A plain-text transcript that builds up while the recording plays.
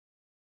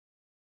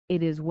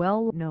It is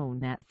well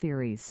known that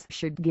theories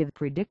should give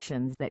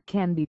predictions that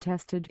can be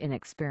tested in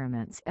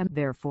experiments and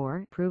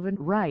therefore proven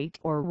right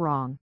or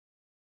wrong.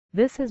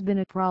 This has been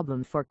a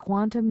problem for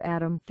quantum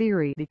atom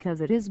theory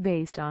because it is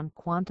based on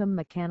quantum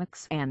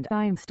mechanics and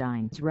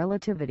Einstein's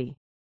relativity,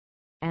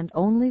 and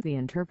only the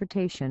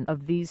interpretation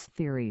of these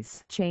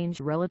theories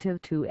change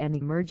relative to an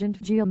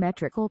emergent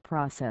geometrical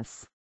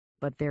process.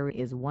 But there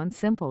is one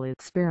simple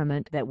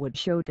experiment that would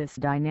show this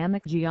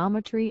dynamic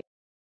geometry.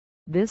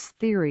 This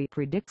theory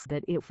predicts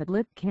that if a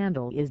lit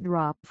candle is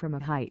dropped from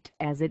a height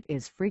as it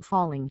is free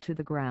falling to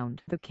the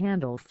ground, the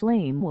candle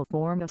flame will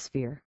form a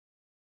sphere.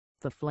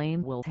 The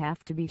flame will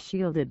have to be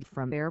shielded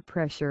from air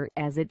pressure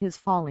as it is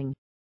falling.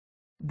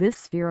 This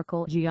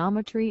spherical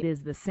geometry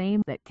is the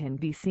same that can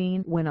be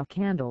seen when a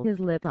candle is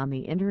lit on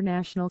the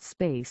International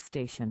Space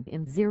Station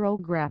in zero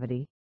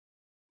gravity.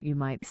 You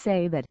might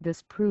say that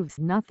this proves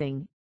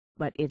nothing,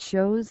 but it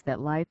shows that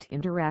light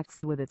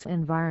interacts with its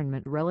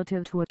environment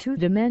relative to a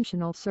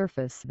two-dimensional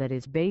surface that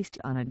is based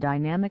on a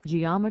dynamic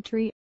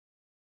geometry.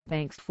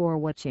 Thanks for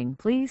watching.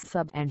 Please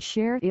sub and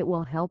share, it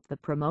will help the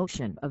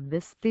promotion of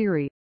this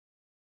theory.